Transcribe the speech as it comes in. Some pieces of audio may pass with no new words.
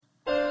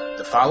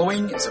The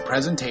following is a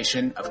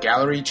presentation of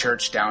Gallery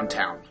Church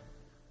Downtown,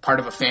 part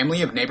of a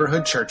family of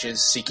neighborhood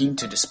churches seeking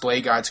to display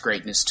God's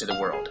greatness to the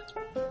world.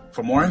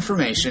 For more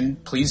information,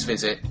 please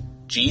visit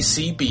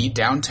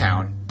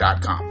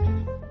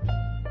gcbdowntown.com.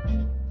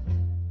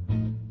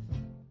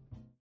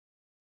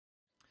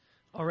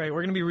 All right,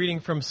 we're going to be reading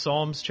from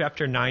Psalms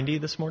chapter 90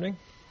 this morning.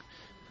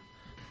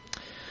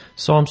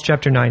 Psalms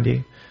chapter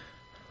 90.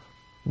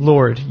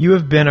 Lord, you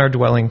have been our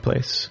dwelling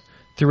place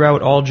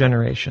throughout all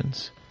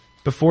generations.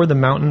 Before the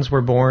mountains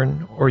were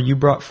born, or you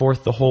brought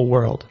forth the whole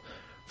world,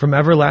 from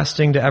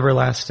everlasting to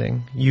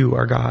everlasting, you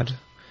are God.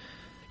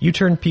 You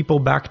turn people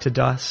back to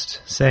dust,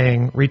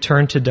 saying,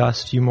 return to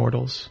dust, you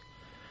mortals.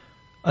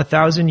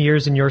 1,000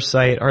 years in your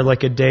sight are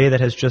like a day that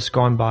has just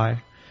gone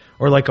by,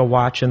 or like a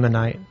watch in the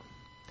night.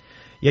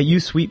 Yet you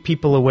sweep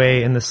people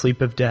away in the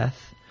sleep of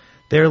death.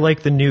 They are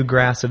like the new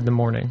grass of the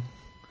morning.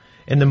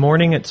 In the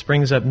morning it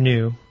springs up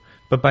new,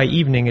 but by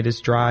evening it is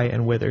dry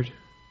and withered.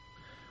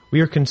 We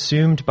are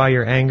consumed by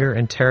your anger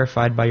and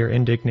terrified by your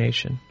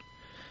indignation.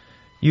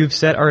 You have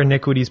set our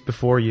iniquities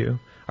before you,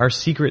 our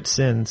secret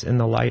sins in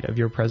the light of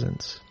your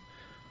presence.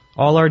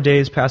 All our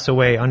days pass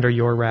away under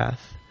your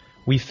wrath.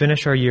 We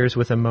finish our years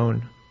with a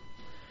moan.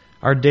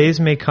 Our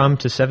days may come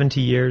to 70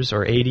 years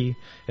or 80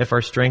 if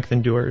our strength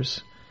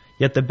endures,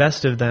 yet the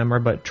best of them are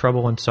but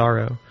trouble and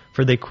sorrow,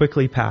 for they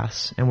quickly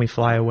pass and we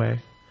fly away.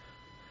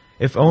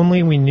 If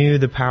only we knew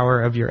the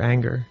power of your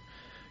anger.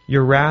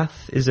 Your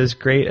wrath is as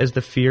great as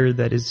the fear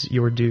that is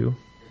your due.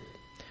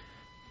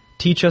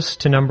 Teach us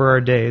to number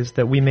our days,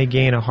 that we may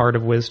gain a heart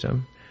of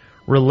wisdom.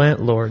 Relent,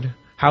 Lord.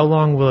 How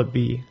long will it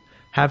be?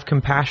 Have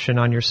compassion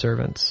on your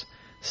servants.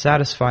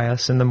 Satisfy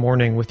us in the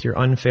morning with your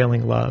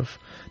unfailing love,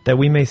 that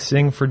we may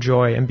sing for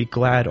joy and be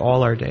glad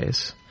all our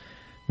days.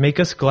 Make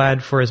us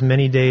glad for as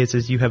many days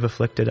as you have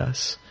afflicted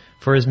us,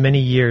 for as many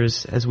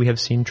years as we have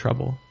seen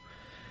trouble.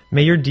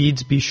 May your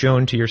deeds be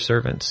shown to your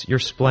servants, your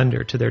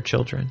splendor to their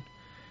children.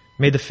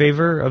 May the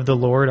favor of the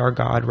Lord our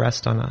God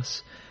rest on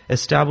us.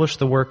 Establish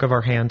the work of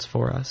our hands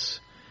for us.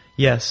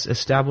 Yes,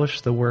 establish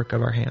the work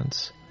of our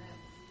hands.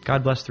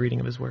 God bless the reading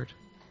of his word.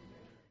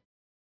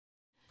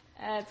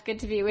 It's good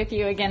to be with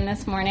you again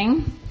this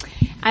morning.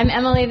 I'm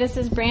Emily. This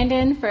is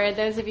Brandon. For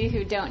those of you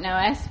who don't know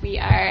us, we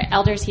are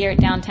elders here at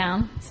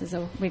Downtown. This is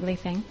a wiggly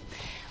thing.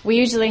 We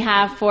usually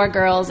have 4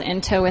 girls in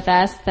tow with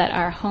us that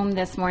are home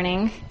this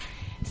morning,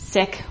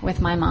 sick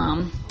with my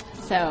mom.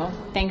 So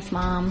thanks,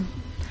 Mom,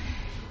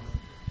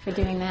 for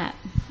doing that.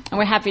 And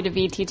we're happy to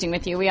be teaching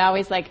with you. We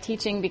always like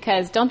teaching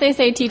because don't they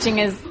say teaching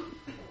is,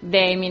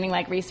 they meaning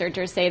like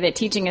researchers say that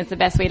teaching is the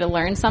best way to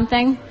learn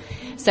something.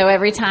 So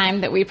every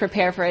time that we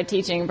prepare for a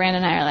teaching,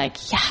 Brandon and I are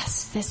like,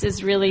 yes, this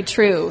is really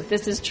true.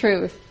 This is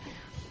truth.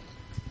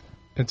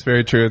 It's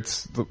very true.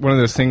 It's one of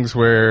those things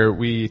where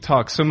we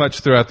talk so much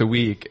throughout the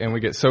week and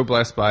we get so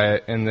blessed by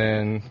it, and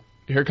then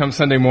here comes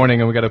Sunday morning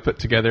and we got to put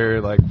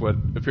together like what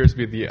appears to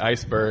be the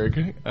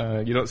iceberg.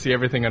 You don't see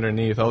everything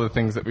underneath, all the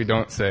things that we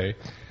don't say.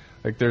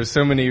 Like there's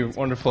so many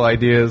wonderful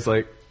ideas.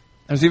 Like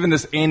there's even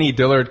this Annie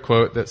Dillard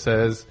quote that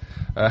says,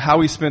 how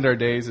we spend our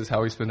days is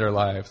how we spend our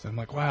lives. I'm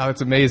like, wow,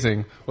 that's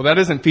amazing. Well, that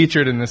isn't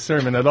featured in this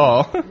sermon at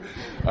all.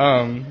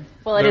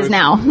 Well, it is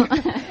now.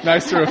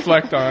 Nice to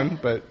reflect on.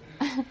 But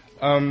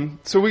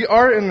so we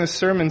are in this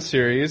sermon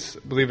series,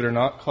 believe it or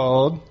not,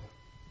 called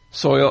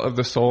Soil of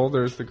the Soul.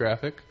 There's the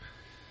graphic.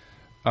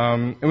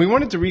 And we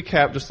wanted to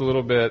recap just a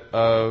little bit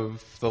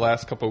of the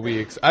last couple of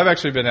weeks. I've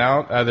actually been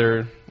out,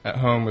 either at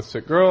home with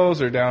sick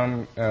girls or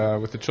down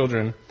with the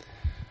children.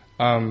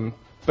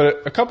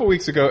 But a couple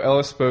weeks ago,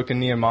 Ella spoke in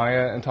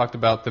Nehemiah and talked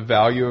about the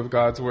value of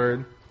God's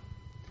Word.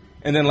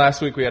 And then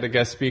last week we had a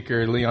guest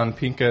speaker, Leon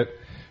Pinkett,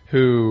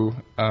 who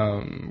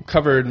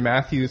covered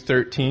Matthew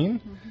 13,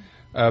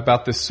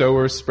 about the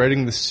sower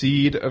spreading the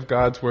seed of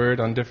God's Word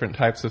on different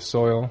types of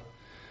soil.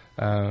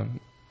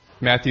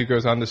 Matthew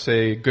goes on to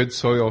say, good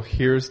soil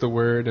hears the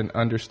Word and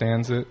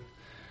understands it.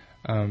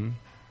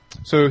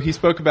 So he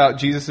spoke about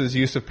Jesus'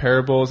 use of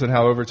parables and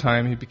how over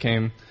time he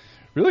became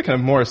really kind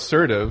of more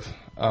assertive.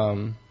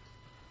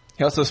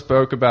 He also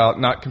spoke about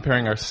not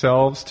comparing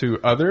ourselves to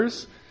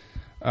others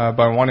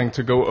by wanting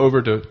to go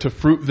over to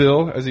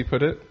Fruitville, as he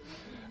put it,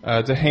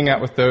 to hang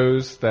out with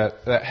those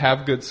that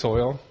have good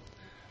soil,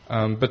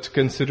 but to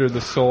consider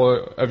the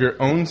soil of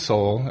your own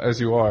soul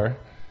as you are,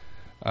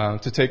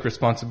 to take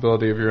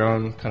responsibility of your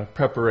own kind of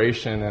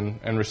preparation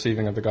and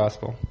receiving of the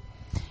gospel.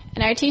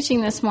 And our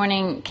teaching this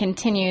morning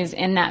continues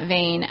in that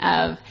vein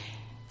of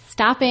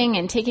stopping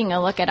and taking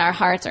a look at our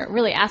hearts, or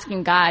really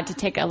asking God to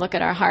take a look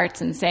at our hearts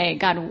and say,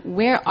 God,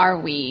 where are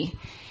we?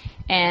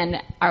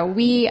 And are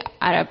we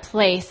at a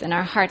place in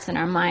our hearts and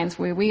our minds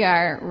where we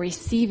are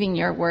receiving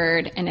your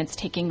word and it's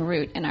taking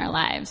root in our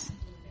lives?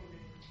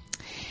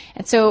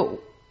 And so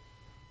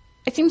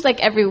it seems like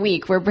every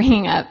week we're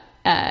bringing up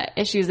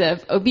issues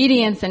of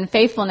obedience and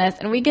faithfulness,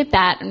 and we get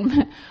that,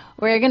 and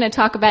we're going to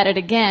talk about it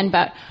again,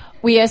 but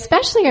we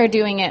especially are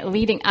doing it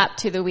leading up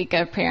to the week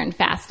of prayer and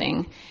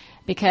fasting,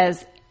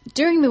 because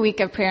during the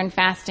week of prayer and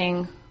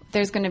fasting,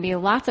 there's going to be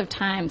lots of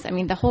times,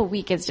 the whole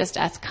week is just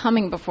us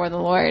coming before the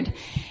Lord,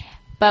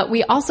 but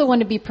we also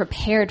want to be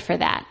prepared for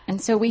that.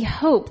 And so we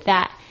hope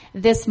that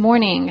this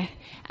morning,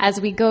 as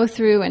we go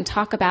through and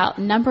talk about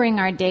numbering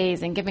our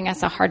days and giving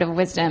us a heart of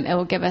wisdom, it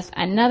will give us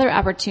another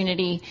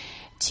opportunity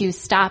to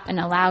stop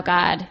and allow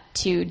God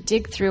to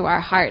dig through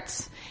our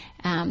hearts,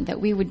 that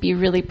we would be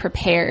really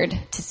prepared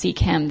to seek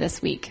him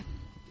this week.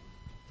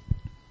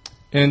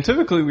 And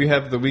typically we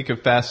have the week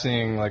of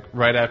fasting like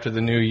right after the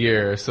new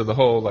year, so the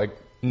whole like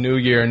new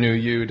year, new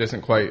you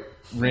doesn't quite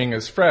ring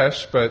as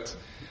fresh, but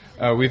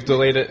we've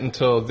delayed it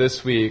until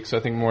this week, so I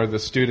think more of the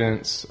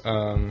students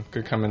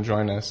could come and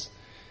join us.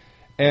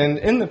 And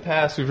in the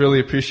past, we've really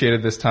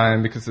appreciated this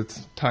time because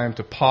it's time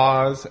to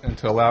pause and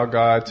to allow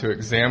God to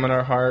examine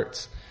our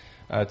hearts,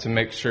 to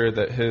make sure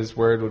that his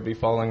word would be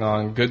falling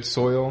on good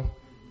soil,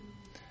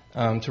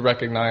 to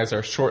recognize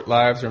our short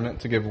lives are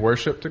meant to give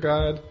worship to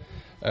God,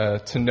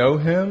 to know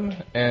him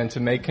and to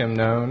make him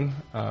known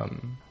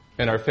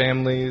in our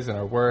families, in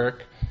our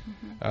work,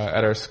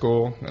 at our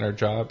school, and our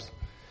jobs.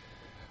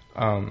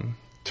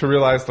 To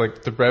realize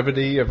like the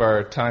brevity of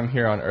our time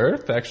here on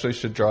earth actually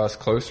should draw us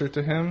closer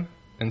to him.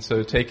 And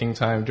so taking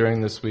time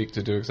during this week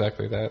to do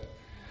exactly that.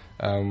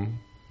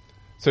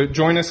 So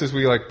join us as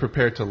we like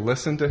prepare to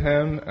listen to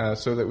him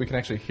so that we can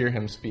actually hear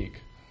him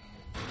speak.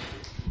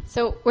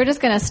 So we're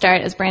just going to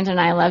start, as Brandon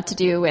and I love to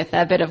do, with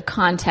a bit of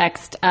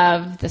context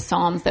of the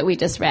Psalms that we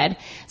just read.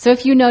 So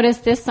if you notice,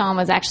 this Psalm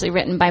was actually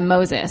written by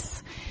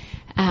Moses,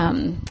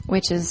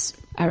 which is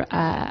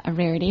a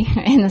rarity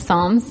in the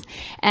Psalms.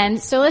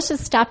 And so let's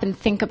just stop and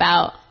think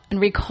about and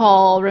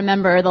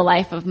remember the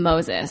life of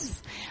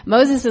Moses.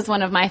 Moses is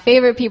one of my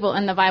favorite people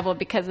in the Bible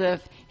because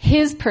of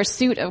his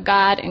pursuit of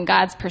God and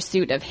God's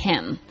pursuit of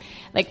him.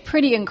 Like,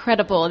 pretty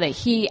incredible that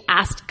he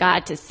asked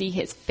God to see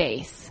his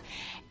face.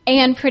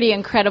 And pretty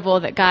incredible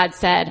that God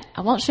said,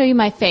 I won't show you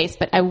my face,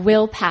 but I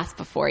will pass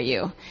before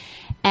you.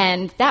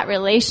 And that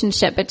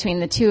relationship between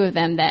the two of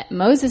them, that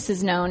Moses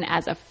is known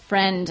as a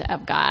friend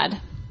of God.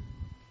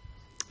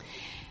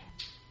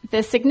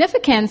 The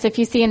significance, if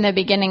you see in the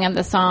beginning of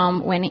the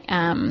Psalm, when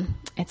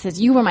it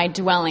says, you were my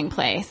dwelling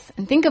place.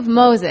 And think of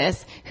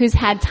Moses, who's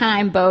had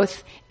time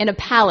both in a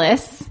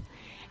palace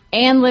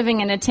and living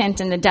in a tent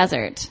in the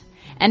desert.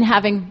 And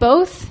having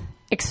both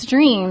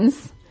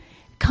extremes,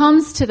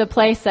 comes to the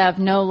place of,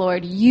 no,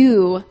 Lord,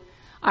 you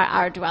are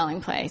our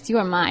dwelling place. You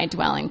are my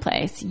dwelling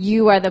place.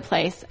 You are the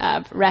place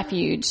of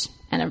refuge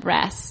and of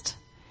rest.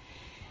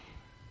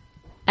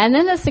 And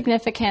then the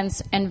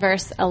significance in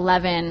verse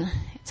 11,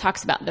 it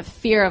talks about the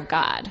fear of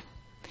God.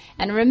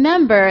 And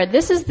remember,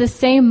 this is the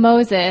same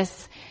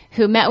Moses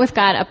who met with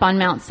God up on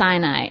Mount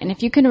Sinai. And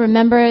if you can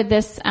remember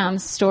this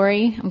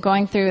story, I'm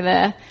going through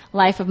the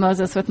life of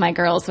Moses with my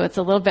girls, so it's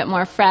a little bit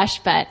more fresh,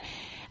 but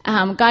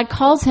God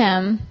calls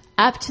him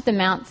up to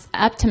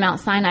Mount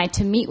Sinai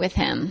to meet with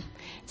him,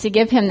 to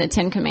give him the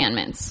 10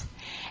 Commandments.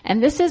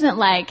 And this isn't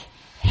like,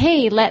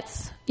 hey,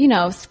 let's,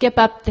 skip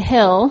up the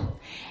hill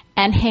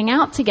and hang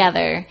out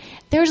together.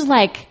 There's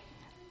like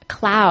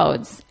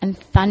clouds and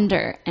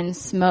thunder and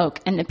smoke,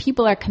 and the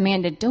people are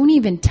commanded, don't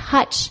even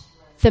touch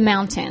the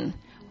mountain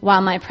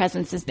while my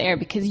presence is there,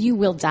 because you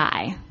will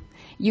die.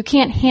 You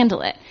can't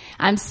handle it.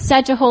 I'm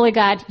such a holy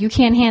God, you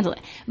can't handle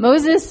it.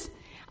 Moses,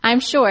 I'm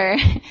sure,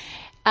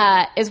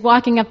 is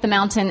walking up the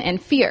mountain in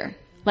fear,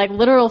 like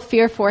literal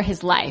fear for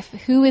his life.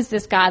 Who is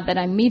this God that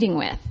I'm meeting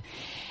with?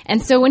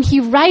 And so when he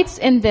writes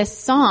in this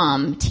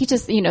psalm,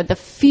 teaches, the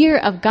fear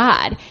of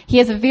God, he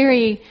has a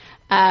very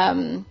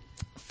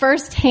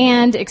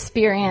first-hand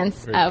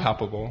experience very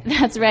palpable.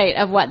 That's right,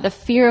 of what the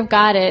fear of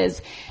God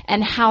is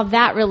and how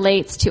that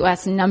relates to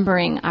us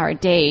numbering our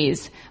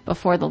days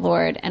before the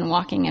Lord and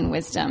walking in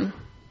wisdom.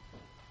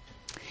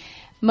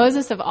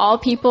 Moses, of all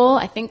people,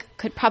 I think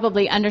could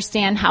probably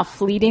understand how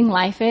fleeting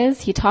life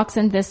is. He talks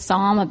in this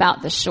psalm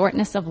about the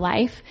shortness of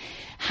life,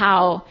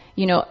 how,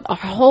 our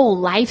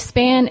whole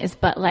lifespan is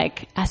but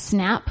like a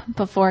snap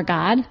before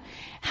God,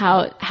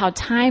 how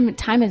time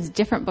is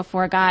different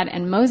before God.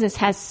 And Moses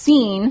has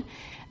seen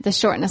the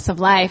shortness of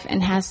life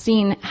and has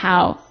seen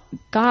how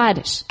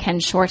God can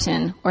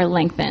shorten or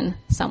lengthen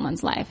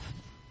someone's life.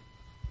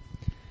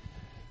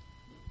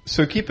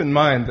 So keep in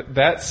mind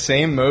that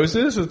same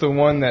Moses is the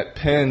one that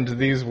penned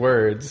these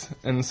words.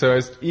 And so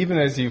even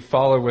as you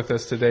follow with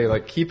us today,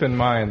 keep in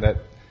mind that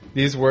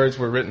these words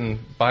were written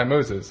by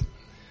Moses.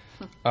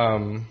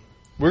 We're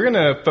going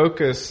to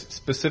focus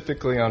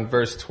specifically on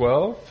verse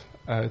 12.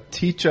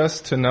 Teach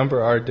us to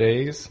number our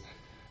days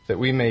that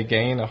we may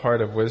gain a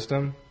heart of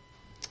wisdom.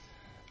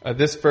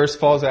 This verse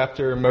falls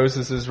after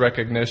Moses'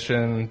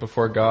 recognition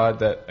before God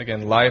that,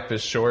 again, life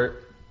is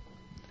short.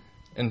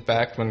 In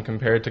fact, when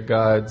compared to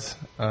God's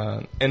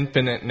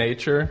infinite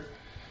nature,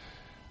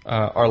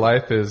 our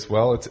life is,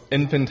 it's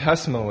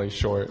infinitesimally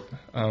short,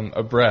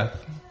 a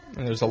breath.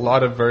 And there's a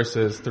lot of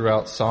verses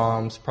throughout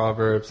Psalms,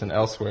 Proverbs, and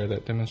elsewhere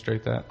that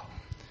demonstrate that.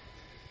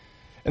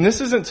 And this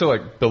isn't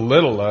to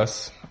belittle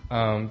us,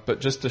 but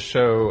just to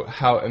show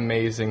how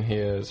amazing he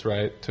is,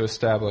 right? To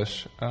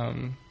establish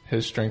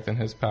his strength and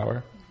his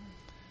power.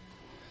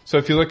 So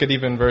if you look at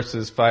even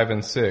verses 5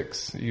 and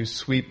 6, you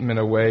sweep men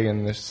away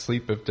in the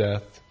sleep of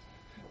death.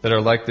 that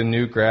are like the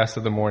new grass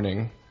of the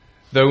morning.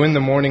 Though in the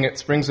morning it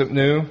springs up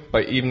new,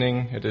 by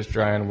evening it is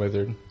dry and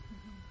withered.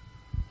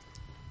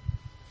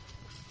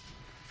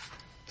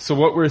 So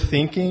what we're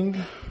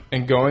thinking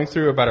and going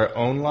through about our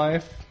own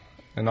life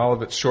and all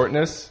of its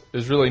shortness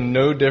is really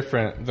no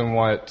different than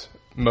what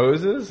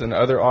Moses and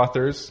other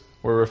authors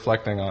were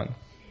reflecting on.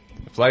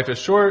 If life is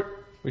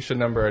short, we should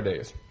number our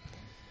days.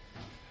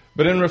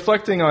 But in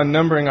reflecting on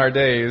numbering our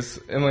days,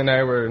 Emily and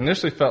I were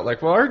initially felt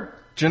like, well, our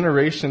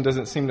generation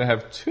doesn't seem to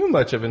have too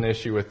much of an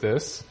issue with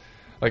this.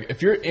 Like,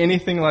 if you're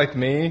anything like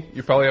me,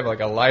 you probably have like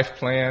a life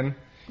plan.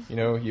 You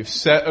know, you've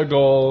set a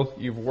goal,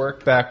 you've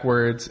worked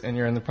backwards, and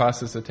you're in the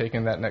process of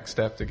taking that next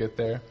step to get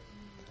there.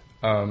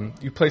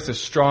 You place a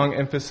strong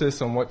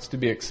emphasis on what's to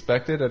be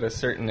expected at a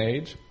certain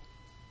age.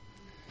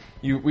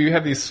 We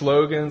have these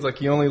slogans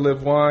like, you only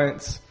live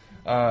once.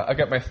 I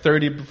got my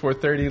 30 before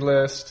 30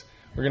 list.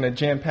 We're going to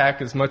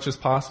jam-pack as much as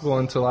possible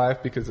into life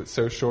because it's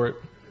so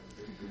short.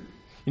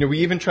 You know, we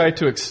even try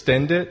to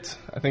extend it.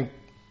 I think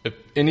if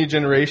any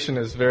generation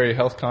is very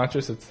health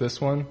conscious, it's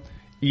this one.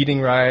 Eating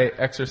right,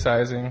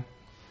 exercising.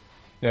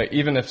 You know,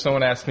 even if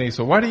someone asks me,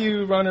 so why do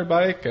you run or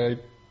bike? I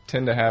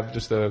tend to have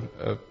just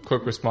a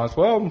quick response.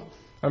 Well,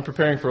 I'm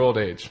preparing for old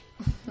age.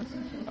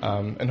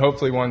 And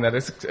hopefully one that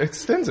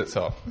extends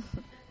itself.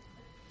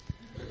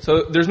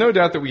 So there's no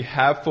doubt that we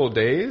have full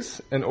days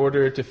in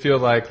order to feel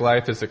like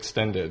life is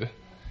extended,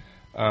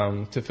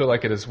 to feel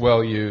like it is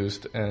well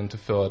used and to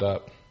fill it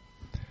up.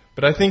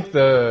 But I think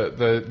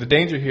the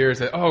danger here is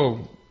that,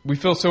 we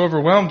feel so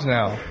overwhelmed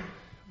now.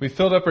 We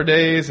filled up our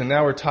days and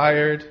now we're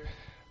tired.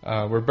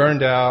 We're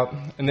burned out,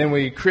 and then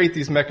we create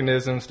these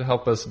mechanisms to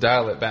help us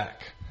dial it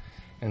back.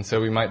 And so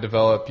we might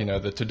develop,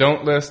 the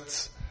to-don't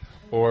lists,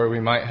 or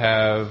we might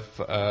have,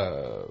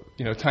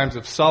 times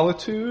of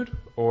solitude,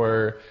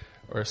 or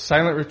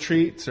silent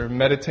retreats, or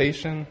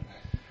meditation.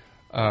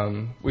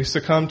 We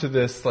succumb to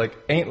this,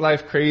 ain't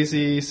life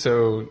crazy,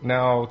 so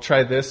now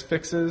try this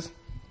fixes.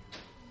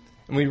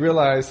 And we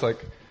realize,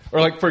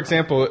 for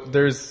example,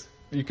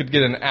 you could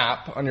get an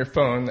app on your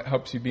phone that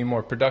helps you be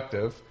more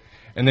productive.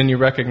 And then you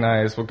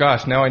recognize, well,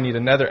 gosh, now I need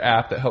another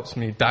app that helps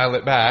me dial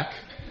it back.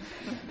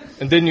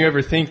 And didn't you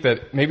ever think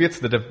that maybe it's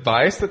the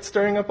device that's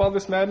stirring up all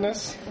this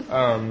madness?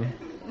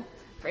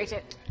 Preach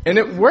it. And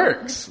it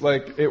works.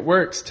 It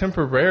works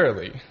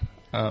temporarily.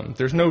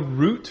 There's no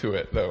root to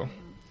it, though.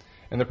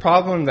 And the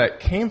problem that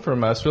came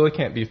from us really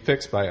can't be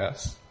fixed by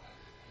us.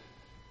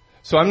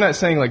 So I'm not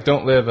saying,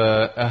 don't live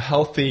a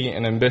healthy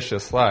and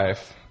ambitious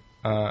life.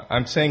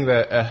 I'm saying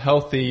that a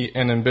healthy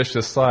and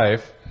ambitious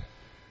life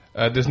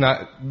does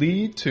not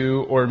lead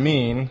to or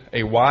mean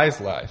a wise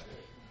life.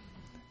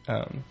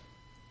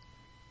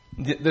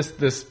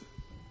 This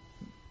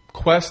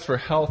quest for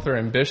health or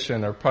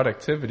ambition or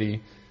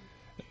productivity,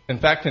 in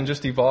fact, can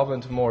just evolve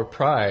into more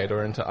pride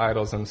or into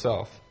idols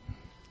themselves.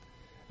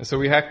 And so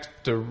we have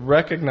to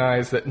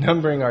recognize that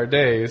numbering our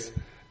days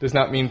does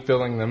not mean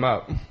filling them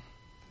up.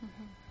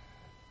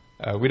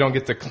 We don't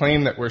get to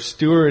claim that we're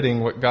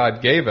stewarding what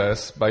God gave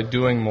us by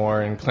doing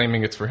more and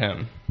claiming it's for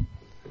Him.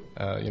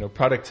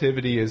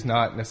 Productivity is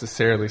not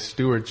necessarily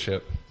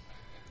stewardship.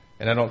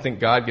 And I don't think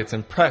God gets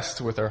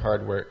impressed with our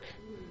hard work.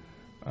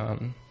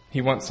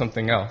 He wants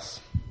something else.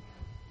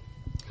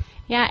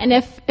 Yeah, and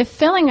if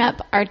filling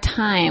up our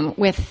time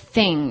with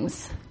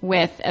things,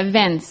 with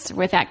events,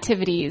 with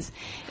activities,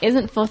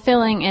 isn't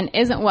fulfilling and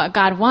isn't what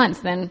God wants,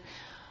 then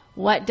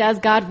what does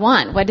God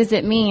want? What does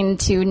it mean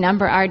to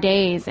number our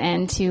days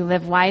and to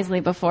live wisely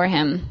before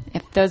Him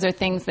if those are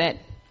things that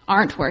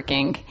aren't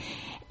working?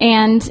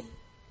 And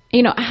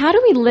how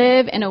do we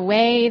live in a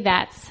way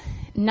that's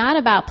not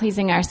about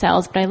pleasing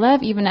ourselves? But I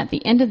love even at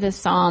the end of this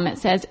psalm, it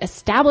says,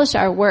 establish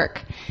our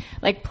work.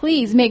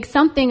 Please make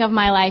something of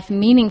my life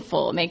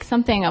meaningful. Make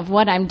something of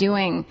what I'm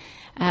doing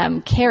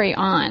carry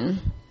on.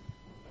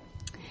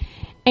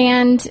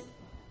 And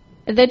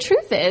the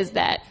truth is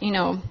that,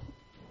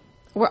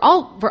 we're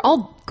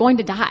all going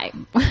to die.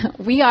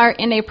 We are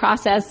in a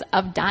process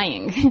of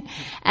dying.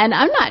 And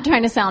I'm not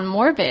trying to sound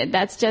morbid.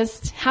 That's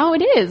just how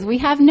it is. We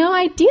have no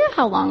idea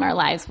how long our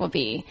lives will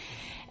be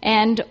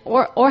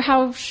or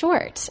how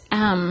short.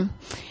 And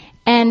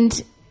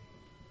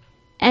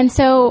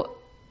so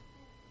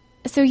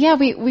yeah,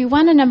 we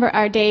want to number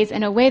our days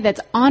in a way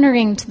that's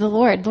honoring to the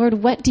Lord. Lord,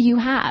 what do you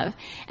have?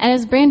 And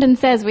as Brandon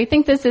says, we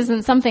think this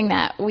isn't something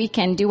that we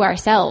can do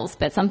ourselves,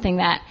 but something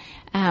that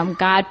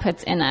God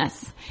puts in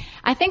us.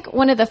 I think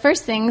one of the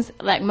first things,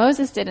 like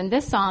Moses did in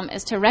this psalm,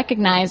 is to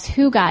recognize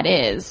who God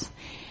is,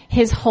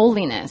 His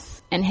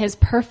holiness and His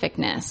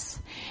perfectness.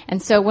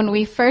 And so when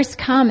we first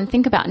come and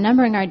think about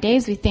numbering our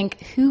days, we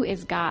think, who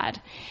is God?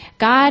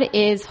 God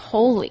is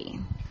holy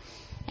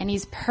and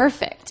He's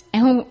perfect.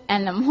 And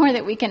the more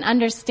that we can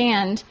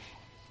understand,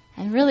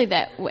 and really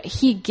that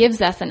He gives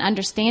us an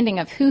understanding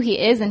of who He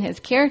is and His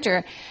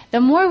character,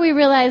 the more we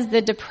realize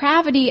the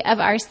depravity of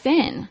our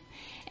sin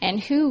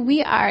and who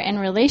we are in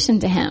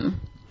relation to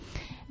Him.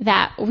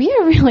 That we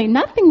are really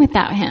nothing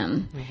without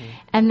Him,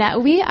 and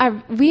that we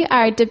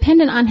are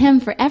dependent on Him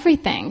for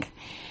everything.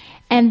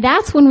 And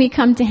that's when we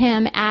come to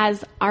Him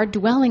as our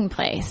dwelling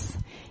place.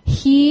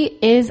 He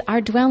is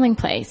our dwelling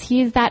place.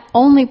 He is that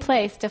only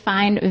place to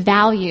find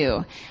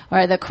value.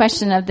 Or the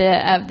question of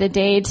the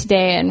day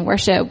today in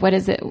worship, what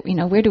is it,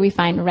 where do we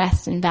find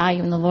rest and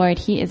value in the Lord?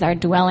 He is our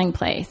dwelling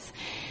place.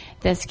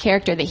 This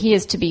character that he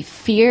is to be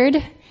feared,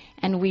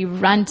 and we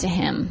run to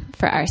him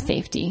for our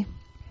safety.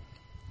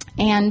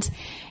 And,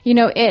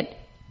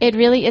 it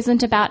really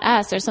isn't about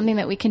us. There's something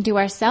that we can do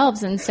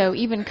ourselves. And so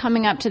even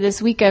coming up to this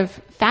week of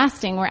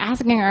fasting, we're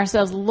asking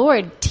ourselves,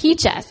 Lord,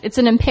 teach us. It's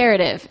an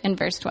imperative in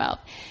verse 12.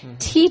 Mm-hmm.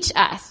 Teach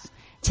us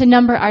to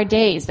number our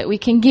days, that we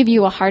can give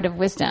you a heart of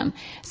wisdom.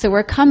 So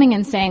we're coming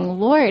and saying,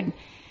 Lord,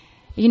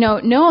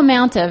 no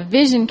amount of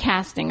vision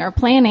casting or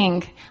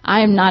planning. I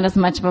am not as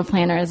much of a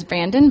planner as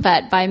Brandon,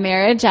 but by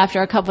marriage,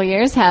 after a couple of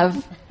years,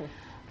 have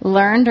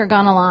learned or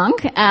gone along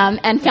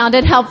and found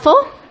it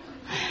helpful.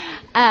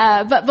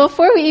 But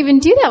before we even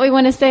do that, we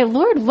want to say,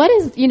 Lord, what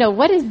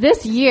does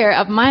this year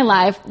of my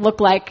life look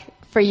like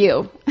for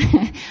you?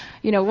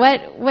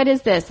 What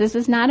is this? This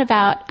is not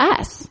about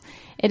us.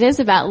 It is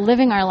about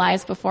living our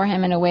lives before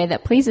him in a way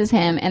that pleases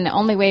him. And the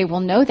only way we'll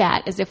know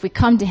that is if we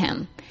come to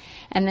him.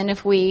 And then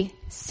if we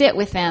sit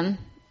with him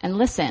and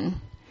listen.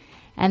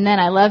 And then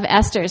I love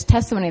Esther's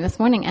testimony this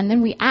morning. And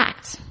then we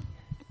act.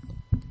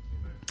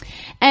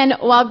 And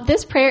while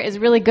this prayer is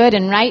really good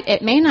and right,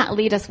 it may not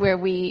lead us where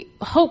we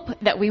hope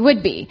that we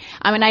would be.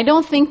 I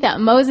don't think that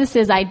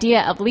Moses'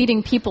 idea of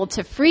leading people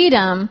to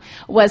freedom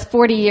was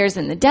 40 years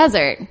in the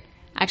desert.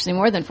 Actually,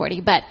 more than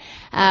 40. But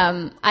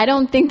I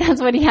don't think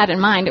that's what he had in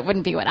mind. It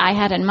wouldn't be what I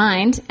had in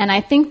mind. And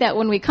I think that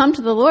when we come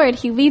to the Lord,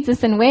 he leads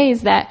us in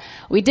ways that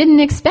we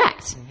didn't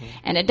expect. Mm-hmm.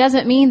 And it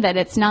doesn't mean that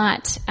it's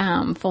not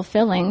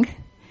fulfilling.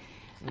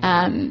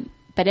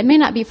 But it may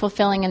not be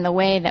fulfilling in the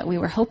way that we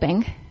were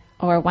hoping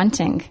or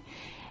wanting.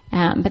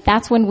 But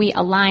that's when we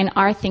align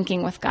our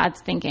thinking with God's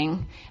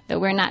thinking,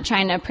 that we're not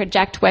trying to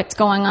project what's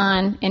going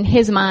on in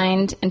his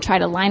mind and try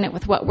to line it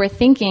with what we're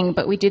thinking,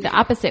 but we do the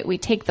opposite. We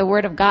take the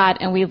word of God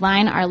and we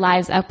line our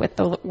lives up with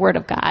the word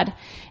of God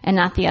and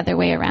not the other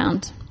way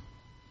around.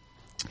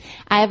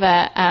 I have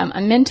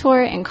a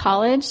mentor in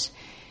college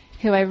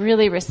who I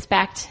really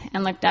respect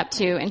and looked up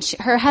to, and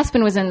her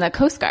husband was in the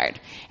Coast Guard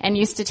and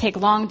used to take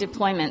long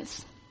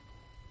deployments.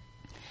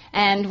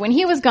 And when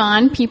he was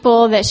gone,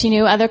 people that she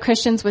knew, other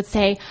Christians, would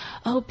say,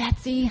 "Oh,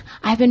 Betsy,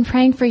 I've been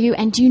praying for you,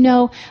 and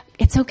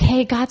it's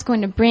okay. God's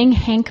going to bring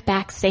Hank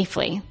back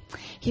safely.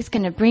 He's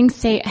going to bring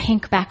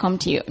Hank back home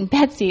to you." And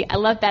Betsy, I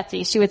love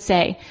Betsy, she would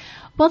say,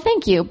 "Well,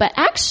 thank you, but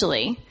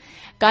actually,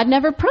 God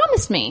never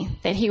promised me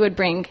that he would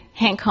bring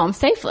Hank home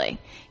safely.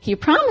 He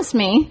promised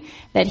me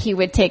that he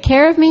would take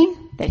care of me,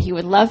 that he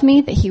would love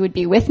me, that he would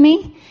be with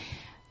me,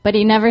 but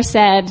he never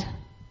said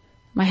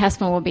my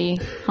husband will be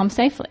home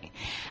safely."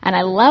 And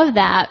I love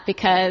that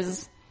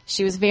because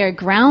she was very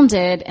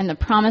grounded in the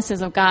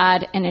promises of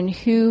God and in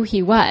who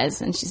he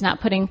was. And she's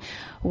not putting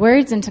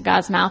words into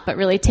God's mouth, but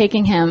really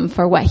taking him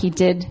for what he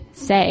did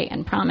say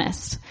and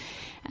promised.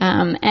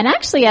 And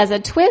actually, as a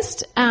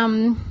twist,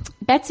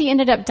 Betsy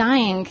ended up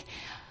dying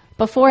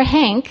before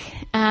Hank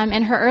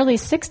in her early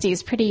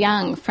 60s, pretty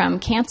young, from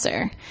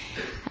cancer.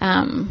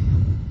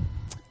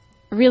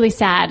 Really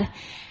sad.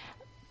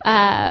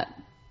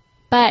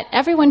 But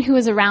everyone who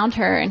was around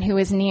her and who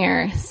was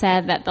near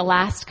said that the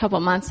last couple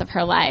months of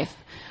her life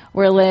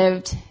were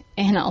lived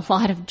in a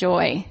lot of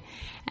joy.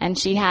 And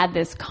she had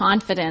this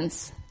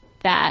confidence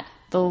that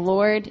the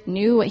Lord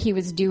knew what he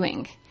was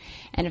doing.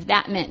 And if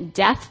that meant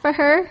death for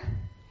her,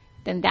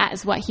 then that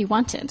is what he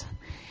wanted.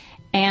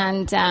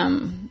 And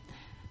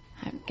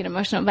I get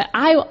emotional, but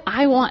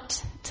I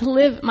want to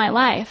live my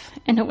life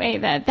in a way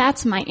that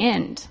that's my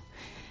end.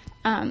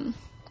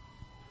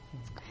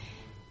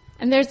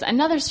 And there's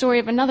another story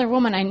of another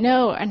woman I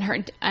know, and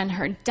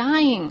her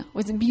dying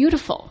was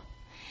beautiful.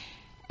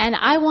 And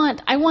I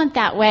want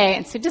that way.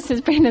 And so just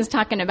as Brandon's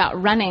talking about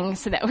running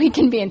so that we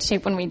can be in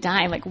shape when we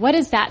die, like, what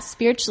is that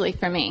spiritually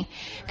for me?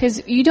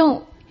 Because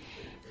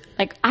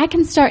I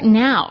can start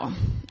now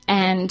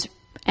and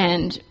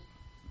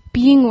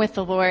being with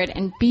the Lord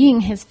and being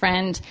his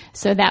friend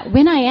so that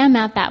when I am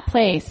at that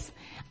place,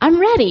 I'm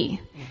ready.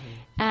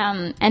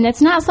 And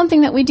it's not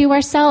something that we do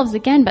ourselves,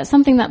 again, but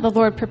something that the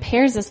Lord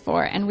prepares us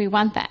for, and we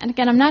want that. And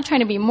again, I'm not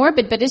trying to be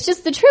morbid, but it's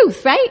just the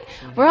truth, right?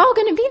 We're all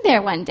going to be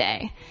there one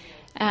day.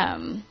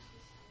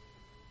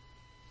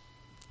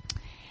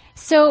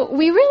 So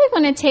we really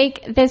want to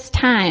take this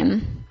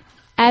time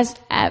as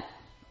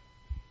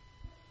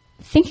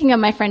thinking of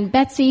my friend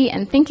Betsy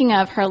and thinking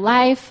of her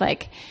life,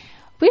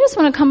 we just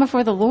want to come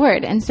before the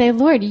Lord and say,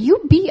 Lord,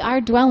 you be our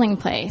dwelling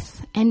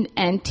place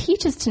and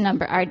teach us to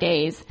number our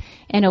days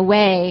in a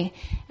way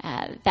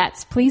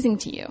that's pleasing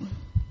to you.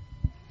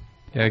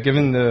 Yeah,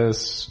 given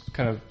this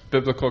kind of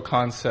biblical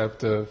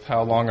concept of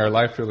how long our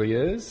life really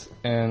is,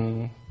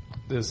 and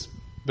this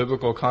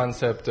biblical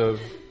concept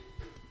of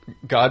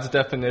God's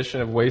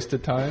definition of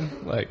wasted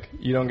time,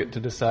 you don't get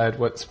to decide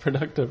what's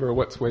productive or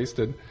what's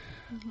wasted,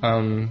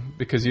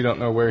 because you don't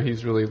know where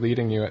he's really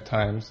leading you at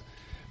times.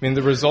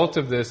 The result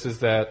of this is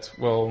that,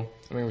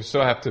 we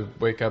still have to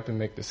wake up and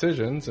make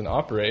decisions and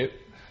operate,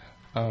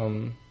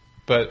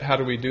 But how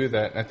do we do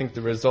that? I think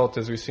the result,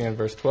 as we see in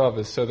verse 12,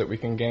 is so that we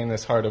can gain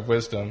this heart of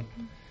wisdom.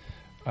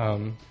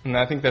 And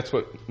I think that's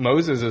what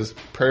Moses is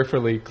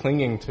prayerfully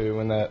clinging to,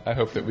 and that I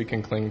hope that we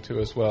can cling to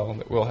as well,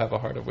 that we'll have a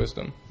heart of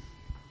wisdom.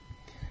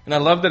 And I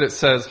love that it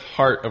says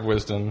heart of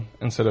wisdom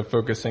instead of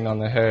focusing on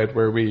the head,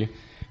 where we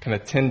kind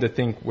of tend to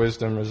think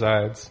wisdom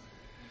resides.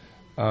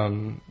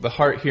 The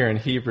heart here in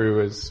Hebrew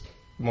is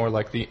more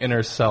like the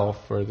inner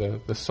self or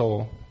the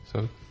soul.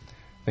 So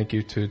thank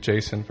you to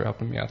Jason for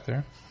helping me out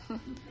there.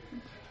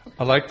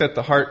 I like that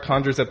the heart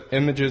conjures up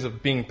images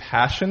of being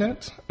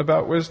passionate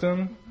about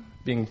wisdom,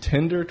 being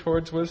tender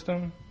towards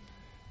wisdom,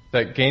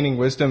 that gaining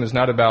wisdom is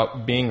not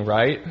about being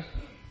right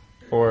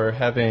or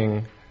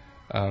having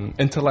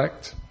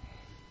intellect,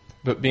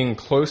 but being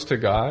close to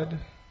God,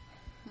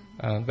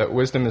 that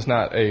wisdom is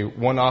not a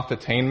one-off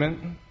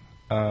attainment,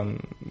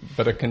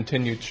 but a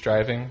continued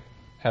striving,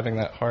 having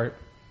that heart.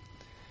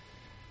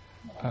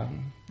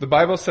 The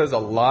Bible says a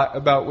lot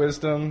about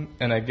wisdom,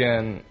 and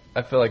again,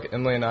 I feel like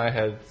Emily and I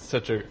had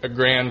such a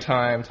grand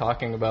time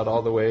talking about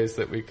all the ways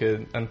that we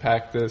could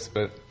unpack this,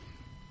 but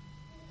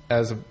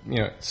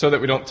so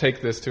that we don't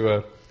take this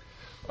to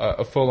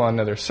a full-on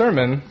another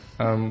sermon,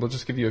 we'll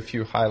just give you a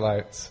few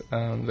highlights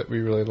that we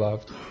really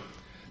loved.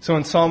 So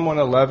in Psalm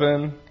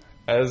 111,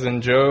 as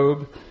in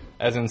Job,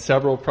 as in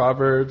several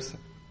Proverbs,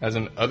 as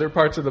in other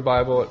parts of the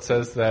Bible, it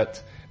says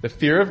that the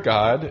fear of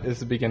God is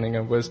the beginning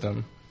of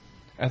wisdom.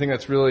 I think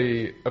that's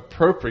really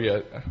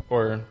appropriate,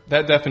 or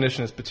that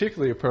definition is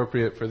particularly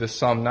appropriate for this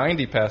Psalm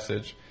 90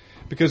 passage,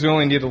 because we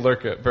only need to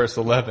look at verse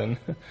 11,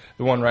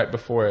 the one right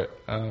before it,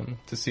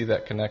 to see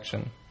that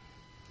connection.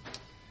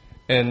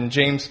 In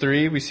James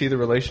 3, we see the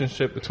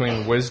relationship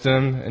between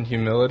wisdom and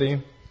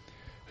humility.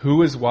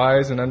 Who is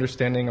wise and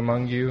understanding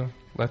among you?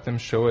 Let them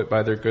show it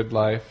by their good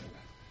life,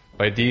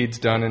 by deeds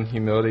done in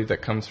humility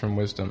that comes from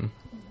wisdom.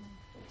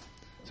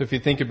 So if you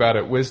think about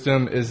it,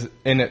 wisdom is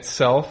in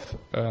itself,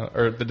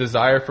 or the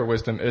desire for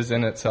wisdom is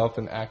in itself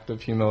an act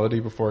of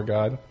humility before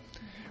God,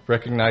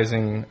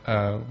 recognizing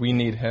we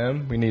need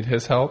Him, we need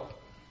His help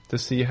to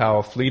see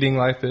how fleeting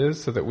life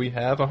is so that we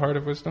have a heart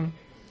of wisdom.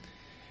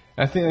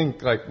 I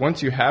think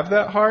once you have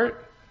that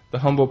heart, the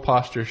humble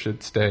posture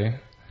should stay.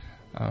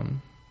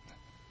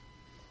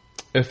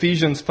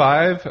 Ephesians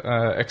 5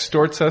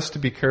 exhorts us to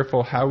be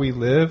careful how we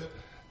live,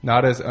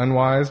 not as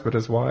unwise, but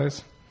as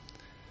wise.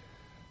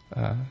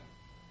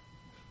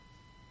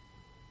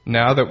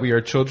 Now that we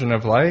are children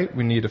of light,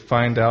 we need to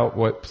find out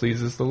what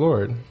pleases the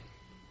Lord.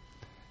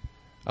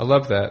 I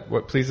love that,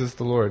 what pleases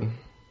the Lord.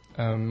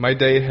 My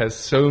day has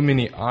so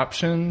many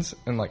options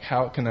and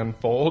how it can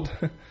unfold,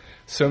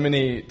 so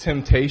many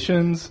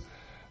temptations,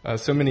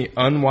 so many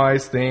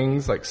unwise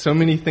things, so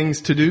many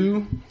things to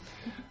do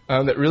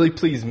that really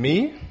please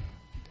me.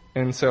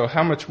 And so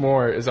how much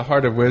more is a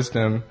heart of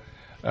wisdom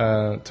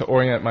to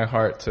orient my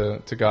heart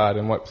to God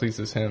and what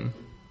pleases Him?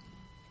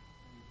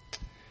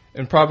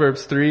 In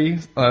Proverbs 3,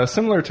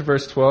 similar to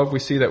verse 12, we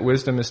see that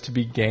wisdom is to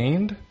be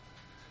gained.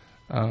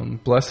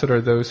 Blessed are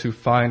those who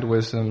find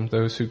wisdom,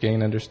 those who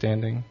gain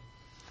understanding.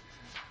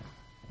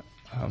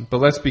 But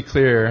let's be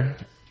clear,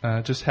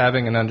 just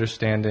having an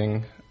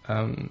understanding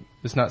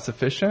is not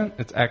sufficient.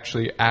 It's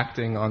actually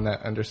acting on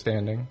that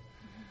understanding.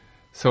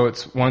 So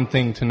it's one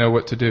thing to know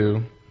what to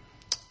do.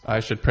 I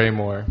should pray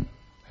more.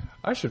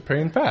 I should pray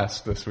and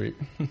fast this week.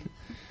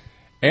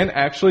 And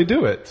actually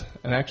do it.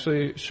 And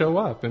actually show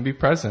up and be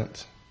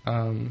present.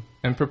 And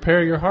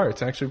prepare your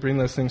hearts. Actually bring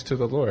those things to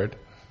the Lord.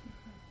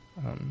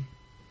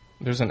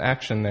 There's an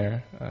action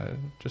there,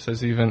 just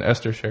as even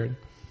Esther shared.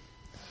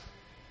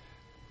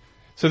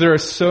 So there are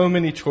so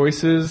many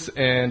choices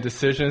and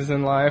decisions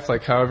in life,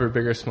 however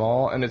big or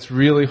small, and it's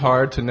really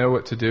hard to know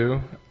what to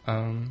do.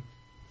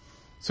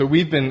 So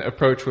we've been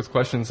approached with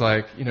questions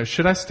like,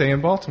 should I stay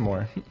in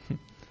Baltimore?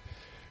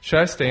 Should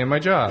I stay in my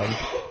job?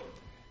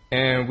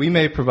 And we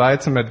may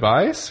provide some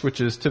advice,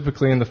 which is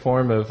typically in the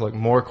form of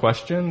more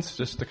questions,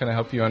 just to kind of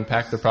help you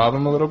unpack the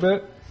problem a little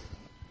bit.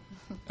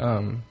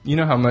 You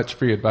know how much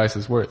free advice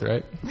is worth,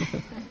 right?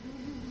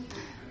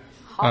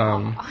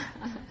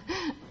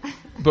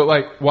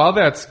 But while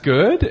that's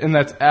good and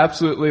that's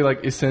absolutely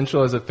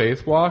essential as a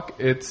faith walk,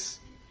 it's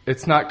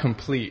not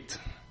complete.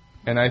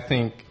 And I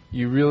think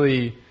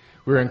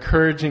we're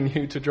encouraging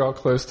you to draw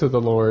close to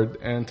the Lord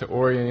and to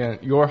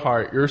orient your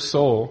heart, your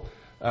soul,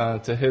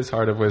 to His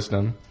heart of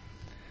wisdom.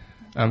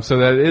 So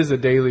that is a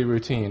daily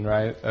routine,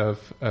 right,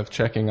 of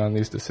checking on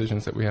these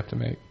decisions that we have to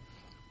make.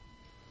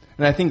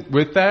 And I think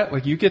with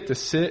that, you get to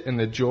sit in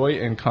the joy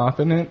and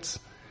confidence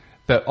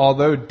that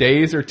although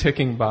days are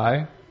ticking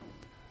by,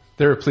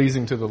 they're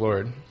pleasing to the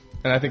Lord.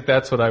 And I think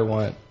that's what I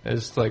want,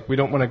 is we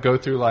don't want to go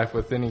through life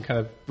with any kind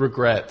of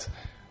regret.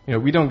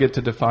 We don't get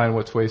to define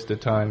what's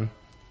wasted time.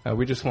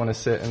 We just want to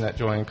sit in that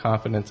joy and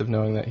confidence of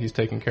knowing that He's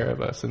taking care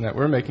of us and that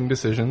we're making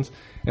decisions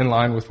in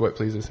line with what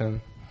pleases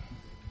Him.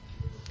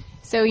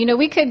 So,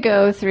 we could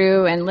go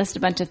through and list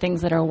a bunch of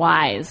things that are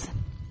wise,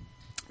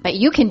 but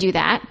you can do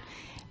that.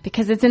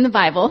 because it's in the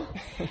Bible,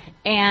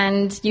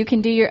 and you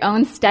can do your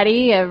own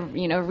study of,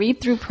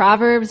 read through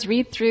Proverbs,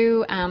 read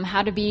through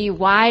how to be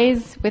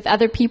wise with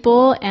other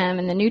people,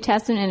 in the New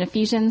Testament and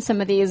Ephesians,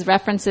 some of these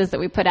references that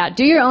we put out.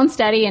 Do your own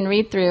study and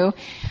read through,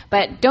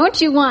 but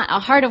don't you want a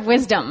heart of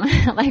wisdom,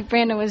 like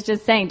Brandon was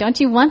just saying? Don't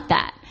you want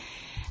that?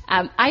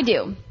 I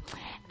do.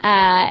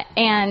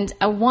 And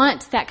I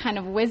want that kind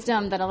of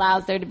wisdom that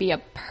allows there to be a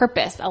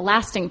purpose, a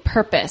lasting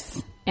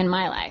purpose in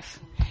my life.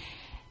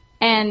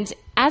 And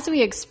as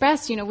we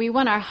express, we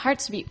want our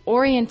hearts to be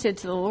oriented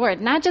to the Lord,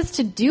 not just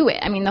to do it.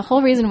 I mean, the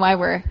whole reason why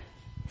we're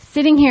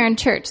sitting here in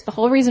church, the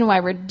whole reason why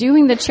we're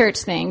doing the church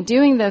thing,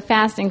 doing the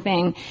fasting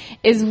thing,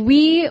 is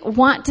we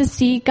want to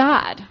see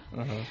God.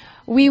 Uh-huh.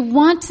 We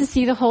want to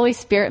see the Holy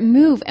Spirit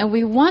move, and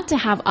we want to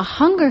have a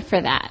hunger for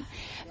that.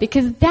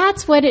 Because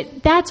that's what it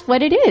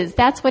is.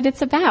 That's what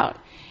it's about.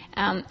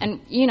 And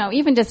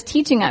even just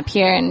teaching up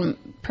here and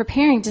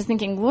preparing, just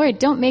thinking, Lord,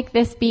 don't make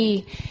this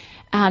be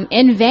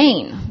in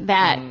vain.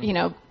 That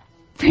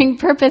bring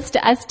purpose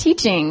to us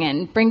teaching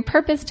and bring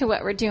purpose to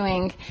what we're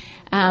doing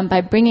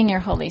by bringing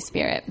your Holy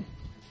Spirit.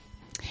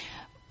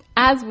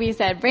 As we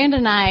said,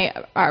 Brandon and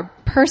I are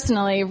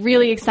personally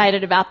really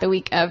excited about the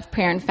week of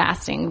prayer and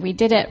fasting. We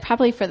did it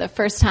probably for the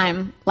first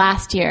time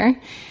last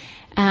year.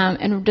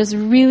 And just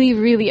really,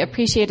 really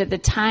appreciated the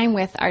time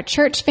with our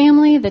church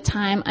family, the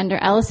time under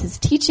Ellis's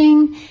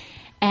teaching,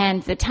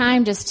 and the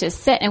time just to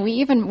sit. And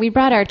we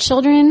brought our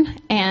children,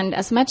 and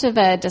as much of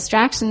a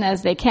distraction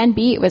as they can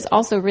be, it was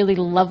also really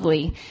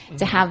lovely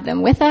to have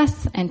them with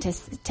us and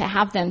to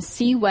have them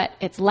see what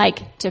it's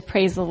like to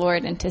praise the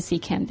Lord and to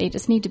seek Him. They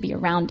just need to be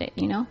around it,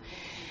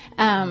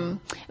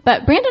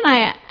 But Brandon and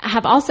I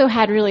have also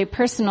had really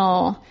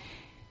personal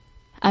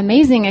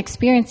amazing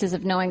experiences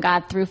of knowing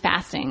God through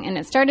fasting. And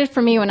it started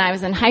for me when I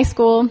was in high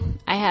school.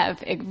 I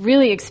have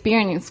really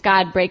experienced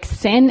God break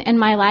sin in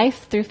my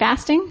life through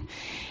fasting.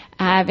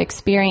 I've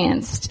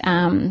experienced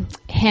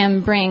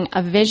Him bring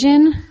a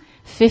vision.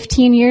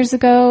 15 years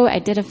ago, I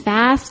did a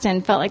fast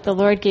and felt like the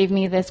Lord gave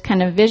me this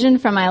kind of vision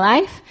for my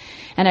life.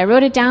 And I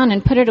wrote it down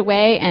and put it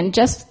away and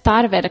just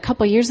thought of it a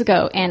couple years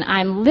ago. And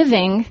I'm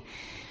living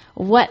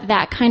what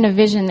that kind of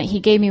vision that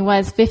He gave me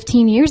was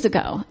 15 years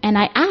ago. And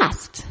I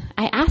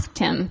asked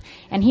Him,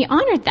 and He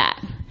honored that,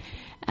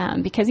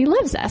 because He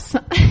loves us.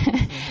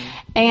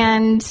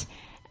 And,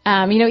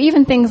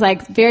 even things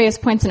like various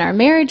points in our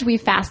marriage, we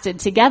fasted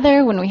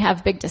together when we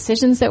have big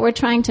decisions that we're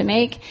trying to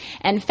make.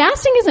 And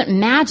fasting isn't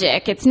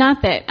magic. It's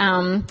not that,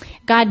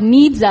 God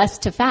needs us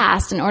to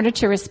fast in order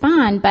to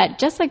respond, but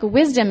just like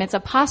wisdom, it's a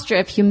posture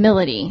of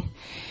humility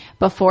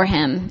before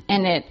Him.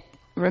 And it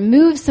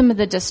removes some of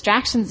the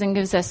distractions and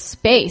gives us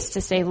space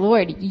to say,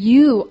 Lord,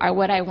 you are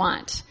what I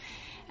want.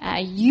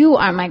 You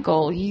are my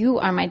goal. You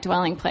are my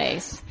dwelling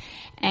place.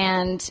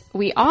 And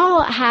we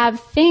all have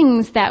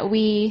things that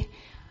we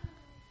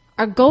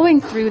are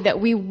going through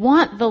that we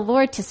want the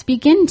Lord to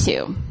speak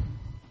into.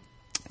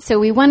 So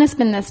we want to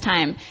spend this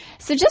time.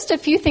 So just a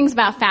few things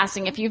about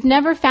fasting. If you've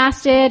never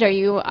fasted or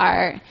you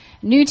are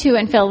new to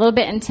and feel a little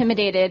bit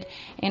intimidated,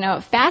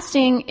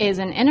 fasting is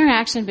an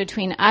interaction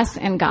between us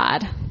and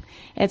God.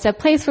 It's a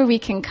place where we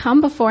can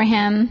come before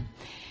Him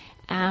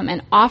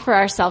and offer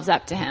ourselves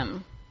up to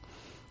Him.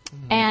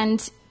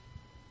 And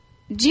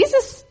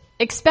Jesus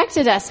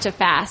expected us to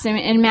fast.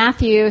 In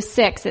Matthew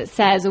 6, it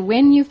says,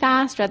 when you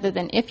fast rather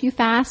than if you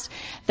fast.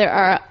 There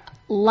are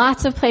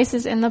lots of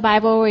places in the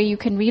Bible where you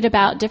can read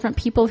about different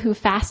people who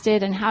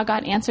fasted and how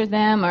God answered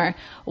them, or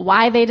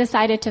why they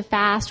decided to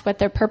fast, what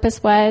their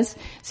purpose was.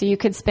 So you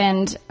could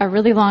spend a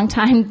really long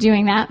time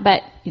doing that,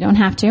 but you don't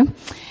have to.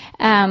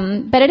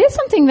 But it is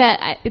something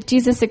that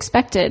Jesus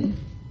expected.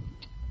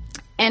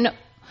 And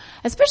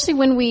especially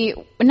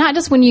not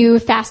just when you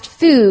fast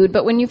food,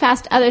 but when you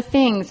fast other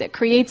things, it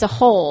creates a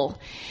hole.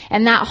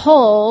 And that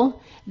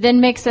hole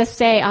then makes us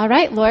say, all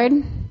right, Lord,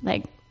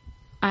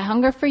 I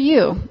hunger for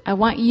you. I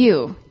want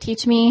you.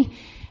 Teach me,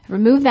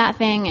 remove that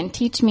thing and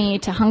teach me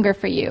to hunger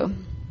for you.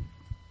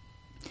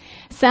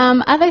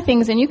 Some other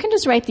things, and you can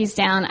just write these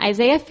down.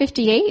 Isaiah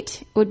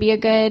 58 would be a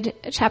good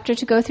chapter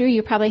to go through.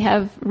 You probably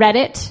have read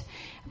it,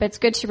 but it's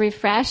good to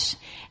refresh.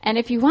 And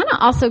if you want to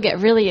also get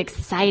really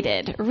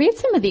excited, read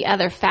some of the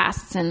other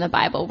fasts in the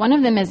Bible. One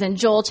of them is in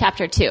Joel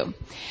chapter 2.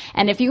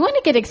 And if you want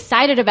to get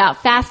excited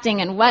about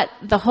fasting and what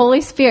the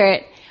Holy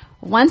Spirit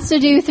wants to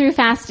do through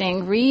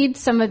fasting, read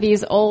some of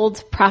these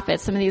old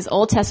prophets, some of these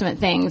Old Testament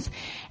things.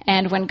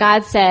 And when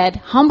God said,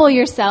 humble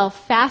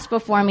yourself, fast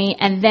before me,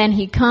 and then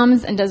He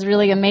comes and does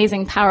really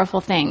amazing, powerful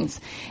things,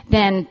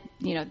 then,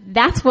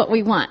 that's what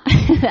we want.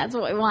 That's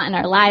what we want in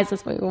our lives.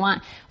 That's what we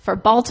want for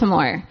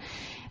Baltimore.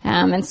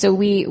 And so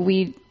we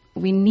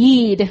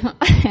need,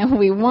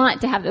 we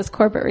want to have this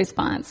corporate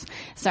response.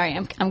 Sorry,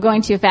 I'm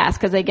going too fast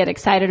because I get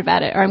excited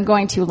about it, or I'm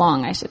going too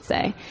long, I should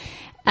say.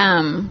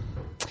 And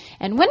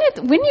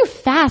when you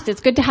fast,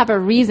 it's good to have a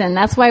reason.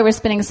 That's why we're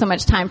spending so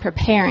much time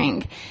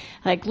preparing.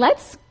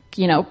 Let's,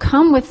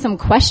 come with some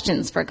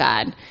questions for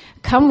God.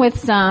 Come with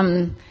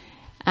some,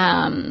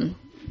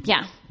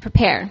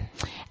 prepare.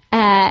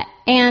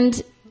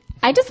 And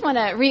I just want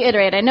to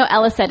reiterate, I know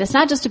Ella said it's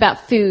not just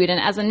about food, and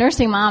as a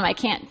nursing mom, I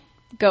can't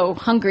go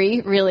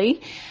hungry,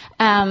 really.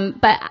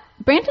 But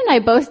Brandon and I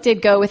both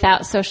did go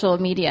without social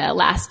media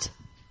last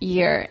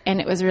year,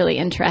 and it was really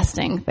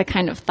interesting, the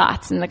kind of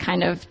thoughts and the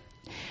kind of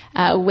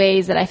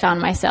ways that I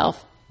found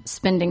myself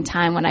spending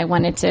time when I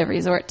wanted to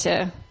resort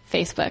to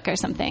Facebook or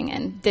something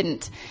and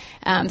didn't.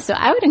 So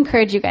I would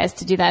encourage you guys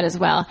to do that as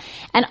well.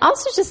 And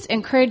also just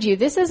encourage you,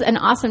 this is an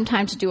awesome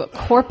time to do it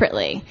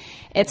corporately.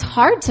 It's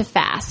hard to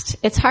fast.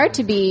 It's hard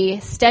to be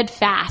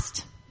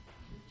steadfast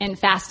in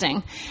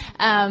fasting.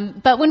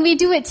 But when we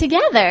do it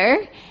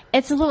together,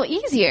 it's a little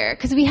easier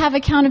because we have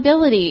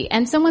accountability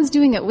and someone's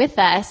doing it with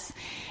us.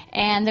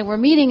 And then we're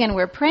meeting and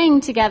we're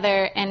praying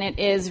together, and it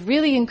is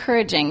really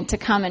encouraging to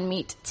come and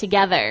meet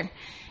together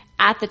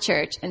at the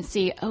church and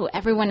see, oh,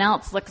 everyone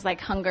else looks like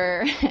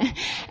hunger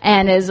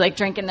and is like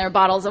drinking their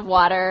bottles of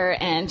water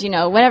and,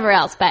 whatever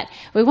else. But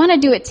we want to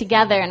do it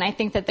together, and I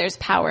think that there's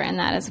power in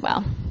that as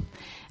well.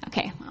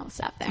 Okay, I'll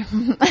stop there.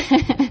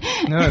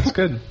 No, it's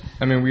good.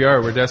 I mean,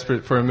 we're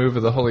desperate for a move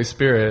of the Holy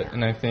Spirit,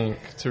 and I think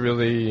to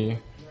really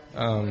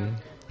allow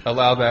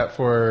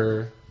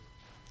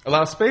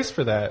space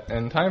for that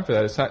and time for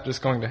that. It's not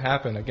just going to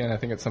happen. Again, I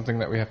think it's something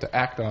that we have to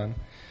act on,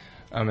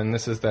 and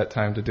this is that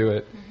time to do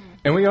it. Mm-hmm.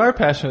 And we are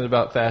passionate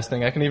about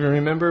fasting. I can even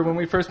remember when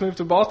we first moved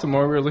to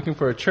Baltimore, we were looking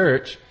for a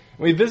church.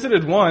 We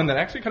visited one that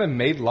actually kind of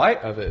made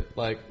light of it.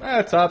 Like,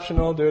 it's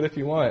optional, do it if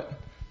you want.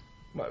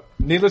 But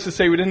needless to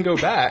say, we didn't go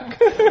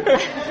back.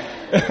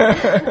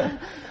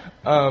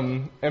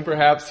 And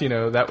perhaps,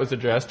 that was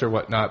addressed or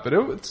whatnot. But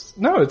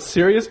it's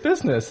serious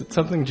business. It's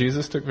something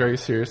Jesus took very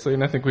seriously,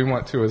 and I think we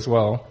want to as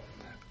well.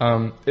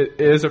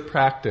 It is a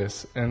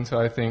practice, and so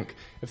I think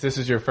if this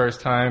is your first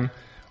time,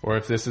 or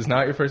if this is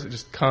not your first,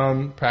 just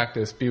come,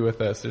 practice, be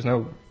with us. There's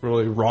no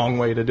really wrong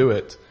way to do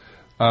it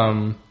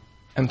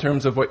in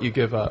terms of what you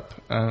give up.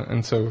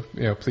 And so,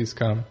 please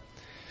come.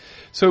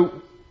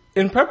 So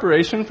in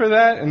preparation for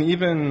that, and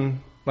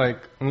even like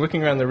I'm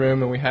looking around the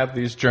room and we have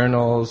these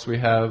journals, we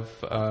have,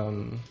 I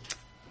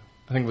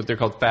think what they're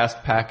called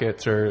fast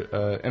packets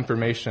or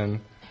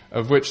information,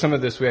 of which some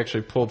of this we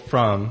actually pulled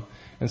from.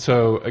 And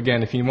so,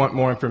 again, if you want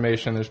more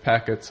information, there's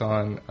packets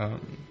on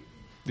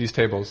these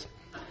tables.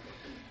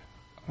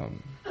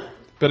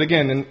 But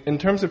again, in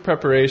terms of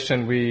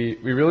preparation, we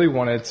really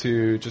wanted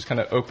to just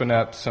kind of open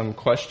up some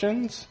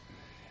questions.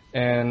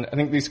 And I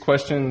think these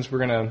questions,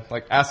 we're going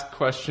to ask a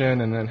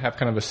question and then have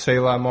kind of a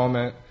Selah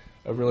moment,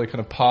 a really kind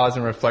of pause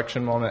and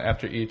reflection moment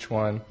after each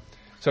one.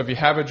 So if you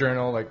have a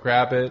journal,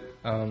 grab it,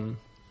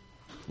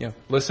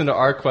 listen to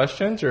our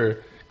questions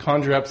or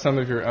conjure up some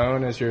of your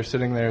own as you're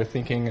sitting there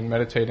thinking and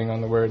meditating on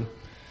the Word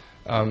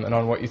and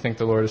on what you think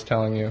the Lord is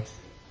telling you.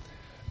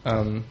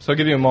 So I'll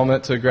give you a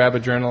moment to grab a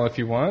journal if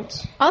you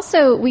want.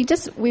 Also, we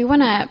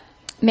want to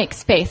make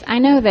space. I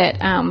know that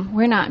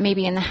we're not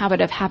maybe in the habit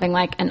of having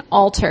an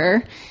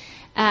altar,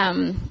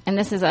 and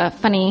this is a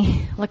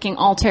funny looking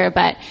altar,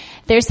 but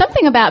there's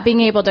something about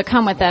being able to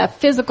come with a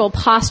physical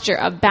posture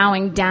of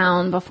bowing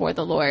down before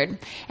the Lord.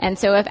 And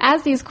so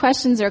as these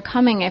questions are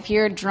coming, if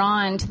you're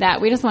drawn to that,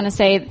 we just want to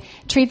say,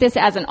 treat this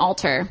as an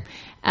altar.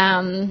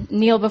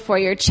 Kneel before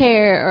your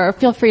chair, or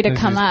feel free to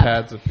come up.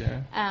 Pads up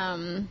here.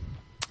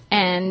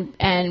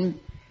 And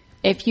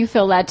if you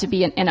feel led to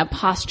be in a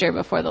posture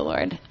before the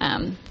Lord,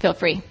 feel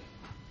free.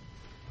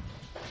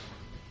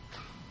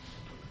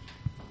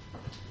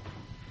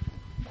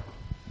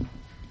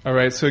 All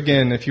right, so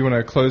again, if you want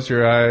to close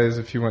your eyes,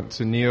 if you want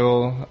to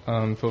kneel,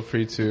 feel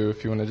free to.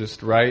 If you want to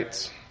just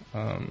write,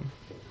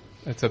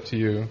 it's up to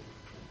you.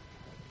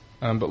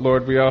 But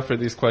Lord, we offer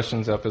these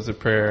questions up as a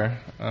prayer.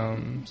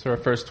 So our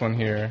first one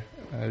here,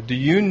 do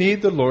you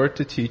need the Lord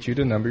to teach you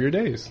to number your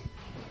days?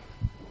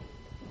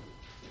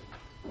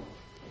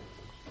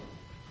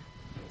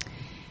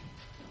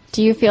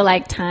 Do you feel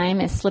like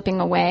time is slipping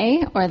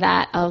away, or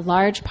that a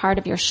large part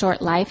of your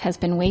short life has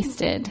been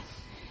wasted?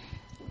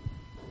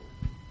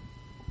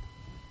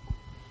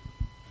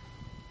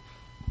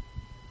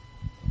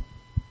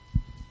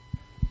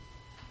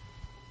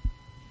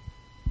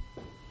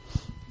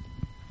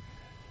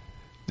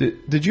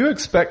 Did you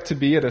expect to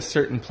be at a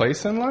certain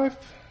place in life?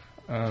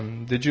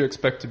 Did you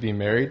expect to be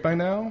married by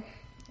now?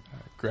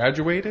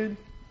 Graduated?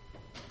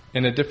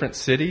 In a different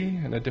city?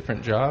 In a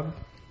different job?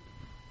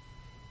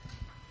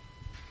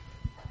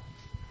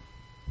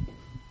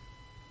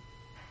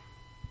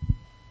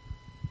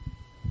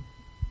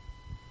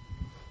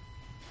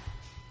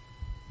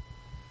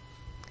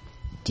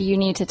 Do you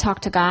need to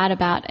talk to God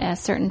about a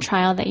certain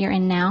trial that you're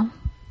in now?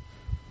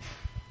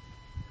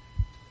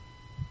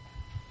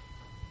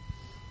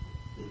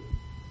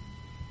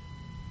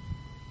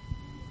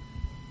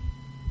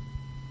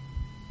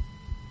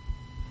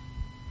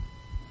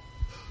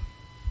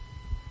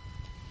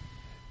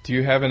 Do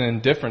you have an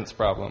indifference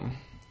problem?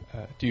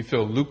 Do you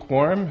feel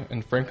lukewarm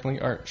and frankly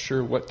aren't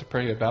sure what to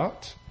pray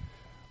about,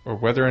 or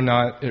whether or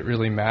not it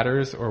really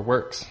matters or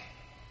works?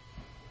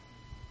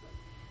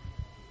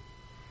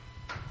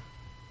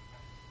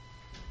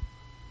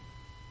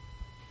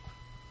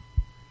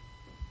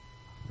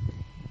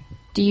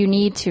 Do you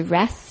need to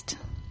rest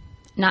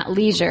not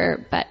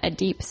leisure, but a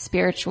deep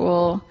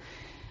spiritual,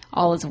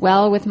 all is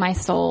well with my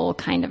soul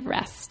kind of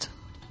rest.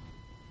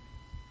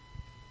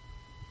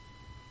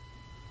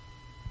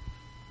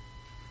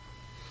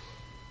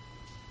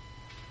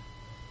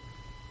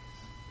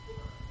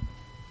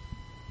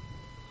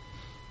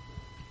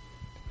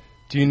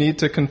 Do you need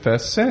to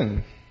confess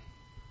sin?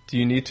 Do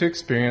you need to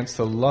experience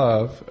the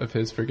love of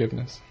His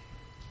forgiveness?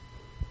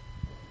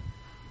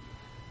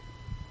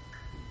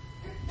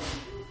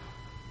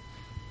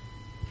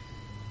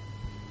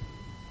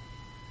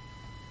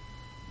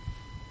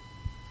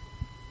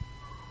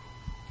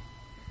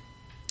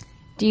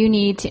 Do you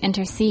need to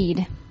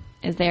intercede?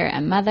 Is there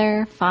a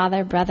mother,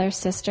 father, brother,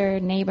 sister,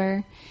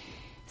 neighbor,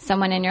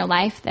 someone in your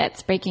life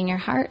that's breaking your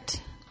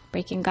heart,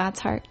 breaking God's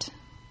heart?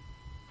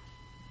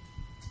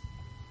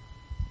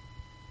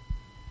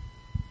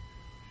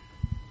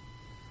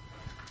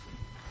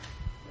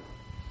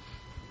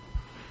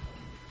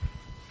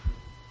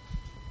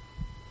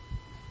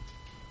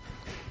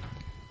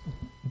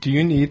 Do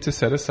you need to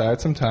set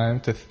aside some time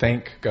to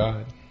thank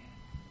God?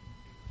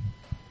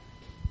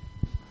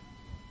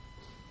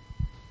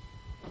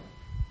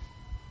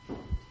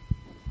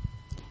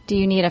 Do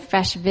you need a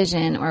fresh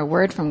vision or a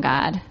word from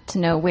God to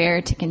know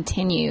where to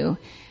continue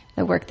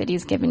the work that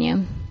He's given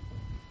you?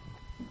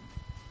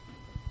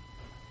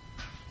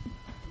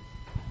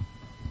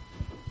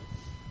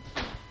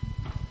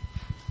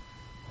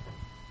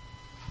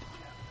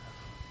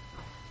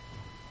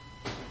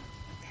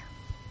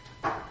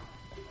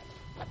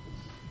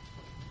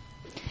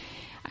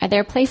 Are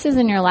there places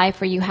in your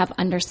life where you have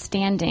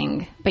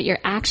understanding, but your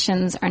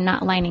actions are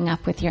not lining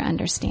up with your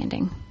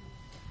understanding?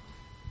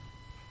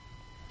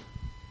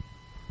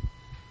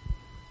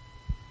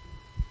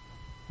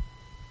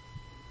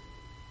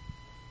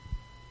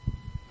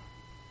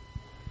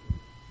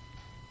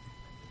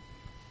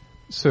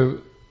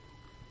 So,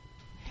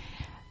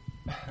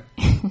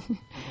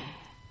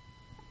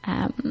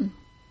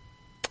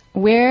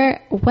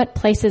 what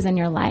places in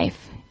your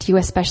life do you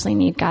especially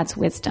need God's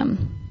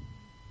wisdom?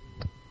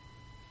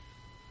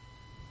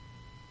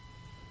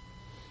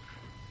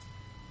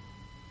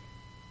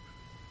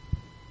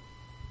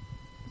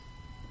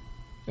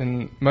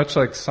 And much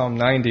like Psalm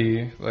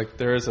 90,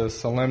 there is a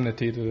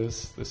solemnity to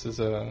this.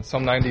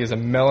 Psalm 90 is a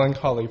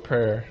melancholy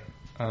prayer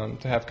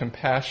to have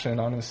compassion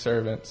on His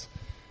servants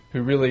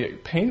who really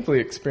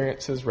painfully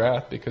experience His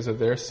wrath because of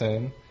their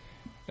sin,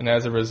 and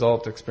as a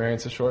result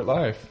experience a short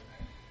life.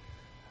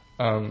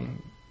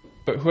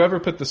 But whoever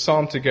put the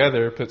psalm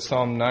together put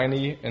Psalm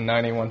 90 and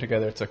 91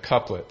 together. It's a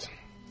couplet.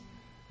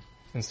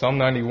 And Psalm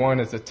 91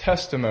 is a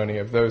testimony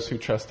of those who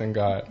trust in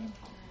God.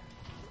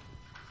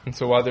 And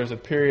so while there's a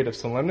period of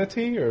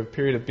solemnity or a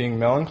period of being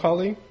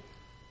melancholy,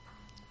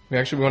 we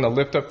actually want to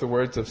lift up the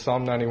words of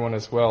Psalm 91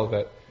 as well,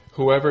 that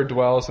whoever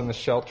dwells in the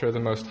shelter of the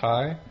Most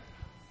High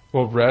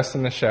will rest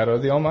in the shadow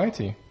of the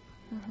Almighty.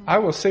 Mm-hmm. I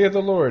will say of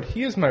the Lord,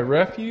 He is my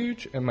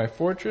refuge and my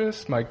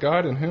fortress, my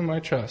God in whom I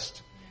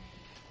trust.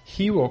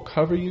 He will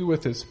cover you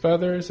with His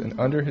feathers, and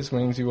under His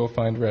wings you will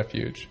find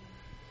refuge.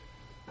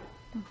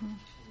 Mm-hmm.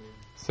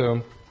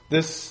 So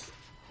this,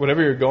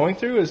 whatever you're going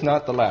through, is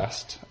not the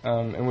last.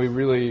 And we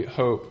really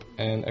hope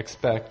and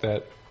expect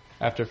that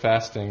after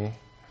fasting,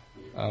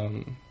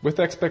 with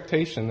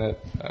expectation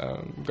that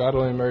God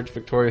will emerge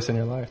victorious in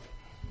your life.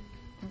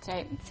 That's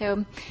right.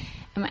 So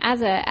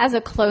as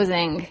a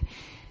closing,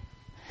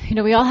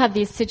 we all have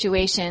these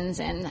situations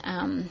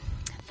and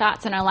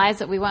thoughts in our lives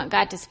that we want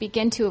God to speak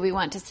into. We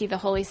want to see the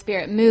Holy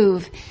Spirit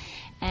move.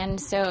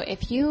 And so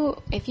if you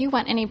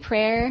want any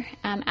prayer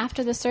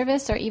after the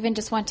service, or even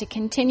just want to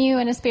continue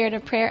in a spirit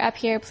of prayer up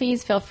here,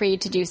 please feel free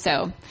to do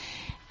so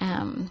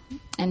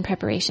in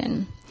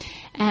preparation.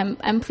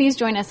 And please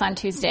join us on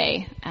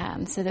Tuesday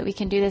so that we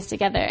can do this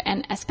together.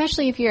 And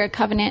especially if you're a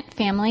covenant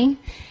family,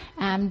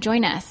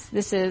 join us.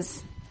 This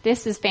is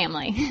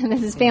family.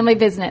 This is family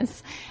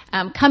business.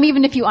 Come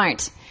even if you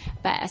aren't,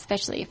 but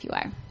especially if you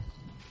are.